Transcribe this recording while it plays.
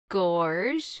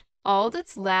Gorge, all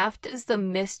that's left is the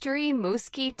mystery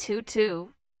Micki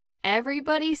tutu.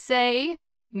 Everybody say,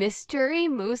 mystery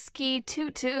Micki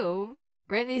tutu.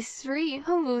 Ready, three,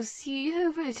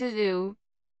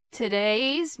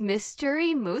 Today's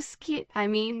mystery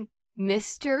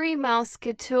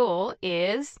Mousketool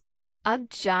is a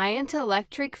giant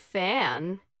electric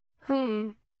fan.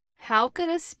 How could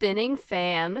a spinning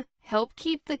fan help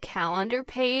keep the calendar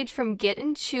page from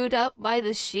getting chewed up by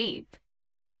the sheep?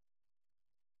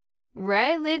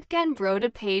 Red lid can blow the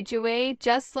page away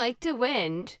just like the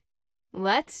wind.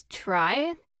 Let's try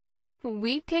it.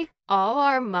 We pick all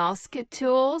our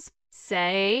Mousketools,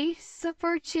 say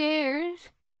super cheers.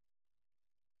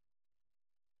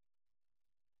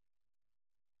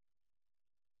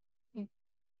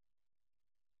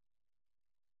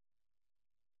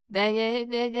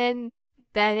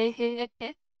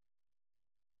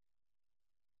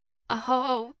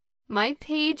 Oh, my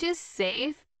page is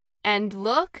safe. And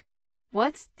look,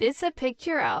 what's this a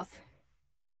picture of?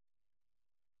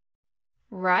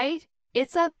 Right?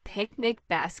 It's a picnic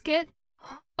basket.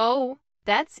 Oh,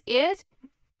 that's it?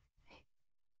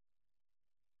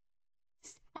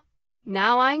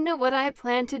 Now I know what I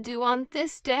plan to do on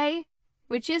this day,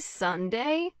 which is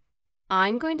Sunday.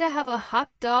 I'm going to have a hot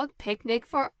dog picnic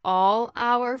for all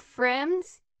our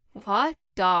friends. What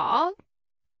dog?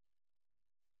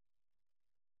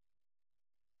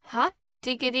 Hot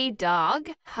diggity dog.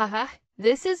 Haha,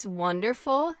 this is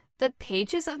wonderful. The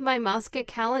pages of my Muscat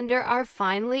calendar are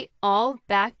finally all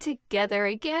back together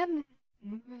again.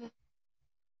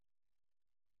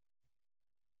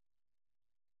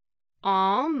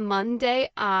 On Monday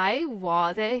I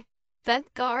water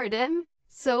that garden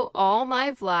so all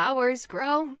my flowers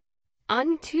grow.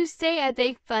 On Tuesday I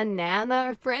bake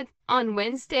banana bread. On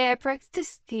Wednesday I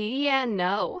practice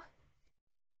piano.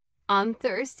 On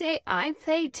Thursday I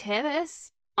play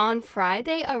tennis. On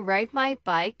Friday I ride my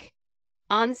bike.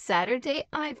 On Saturday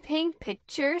I paint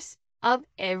pictures of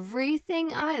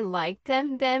everything I like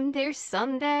them. Then there's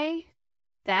Sunday.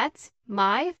 That's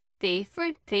my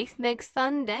favorite picnic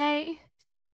Sunday.